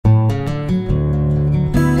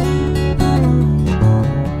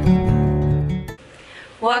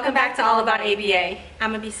Welcome back to All About ABA.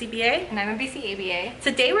 I'm a BCBA. And I'm a BCABA.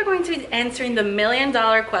 Today we're going to be answering the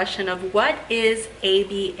million-dollar question of what is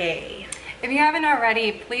ABA? If you haven't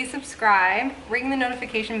already, please subscribe, ring the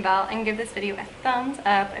notification bell, and give this video a thumbs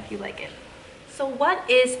up if you like it. So what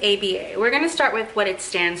is ABA? We're going to start with what it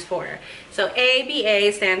stands for. So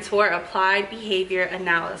ABA stands for Applied Behavior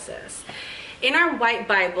Analysis. In our White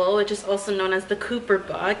Bible, which is also known as the Cooper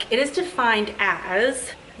Book, it is defined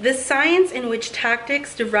as the science in which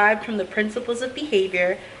tactics derived from the principles of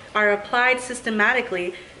behavior are applied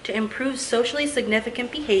systematically to improve socially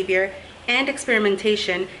significant behavior, and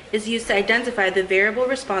experimentation is used to identify the variable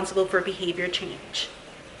responsible for behavior change.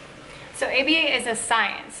 So ABA is a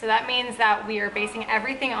science, so that means that we are basing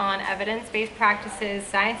everything on evidence-based practices,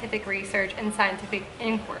 scientific research, and scientific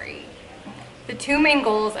inquiry. The two main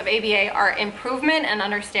goals of ABA are improvement and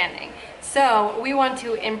understanding. So we want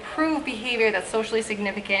to improve behavior that's socially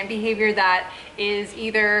significant, behavior that is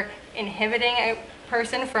either inhibiting a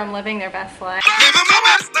person from living their best life,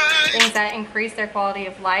 things that increase their quality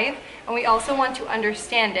of life, and we also want to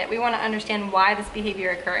understand it. We want to understand why this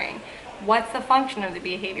behavior is occurring. What's the function of the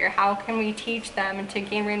behavior? How can we teach them to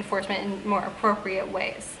gain reinforcement in more appropriate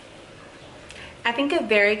ways? I think a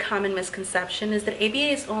very common misconception is that ABA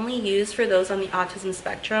is only used for those on the autism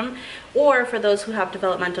spectrum or for those who have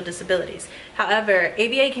developmental disabilities. However,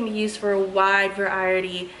 ABA can be used for a wide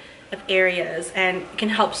variety of areas and can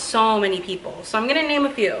help so many people. So I'm going to name a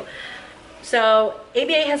few. So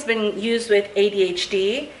ABA has been used with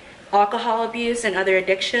ADHD, alcohol abuse and other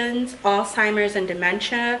addictions, Alzheimer's and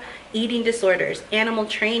dementia, eating disorders, animal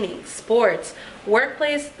training, sports,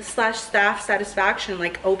 workplace/staff satisfaction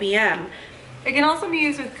like OBM. It can also be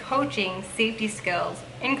used with coaching, safety skills,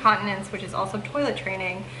 incontinence, which is also toilet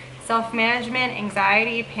training, self-management,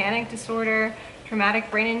 anxiety, panic disorder,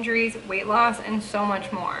 traumatic brain injuries, weight loss, and so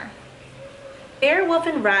much more. Bear-Wolf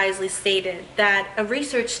and Risley stated that a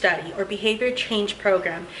research study or behavior change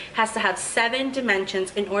program has to have 7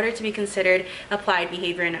 dimensions in order to be considered applied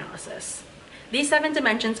behavior analysis. These 7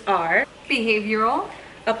 dimensions are Behavioral,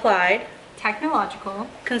 applied, technological,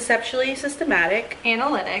 conceptually systematic,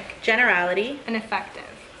 analytic, generality, and effective.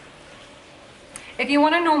 If you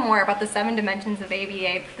want to know more about the 7 dimensions of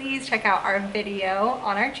ABA, please check out our video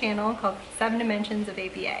on our channel called 7 Dimensions of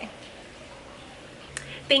ABA.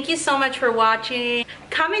 Thank you so much for watching.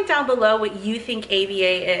 Comment down below what you think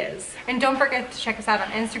ABA is. And don't forget to check us out on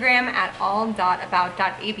Instagram at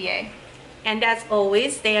all.about.aba. And as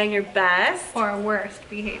always, stay on your best or worst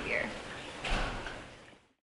behavior.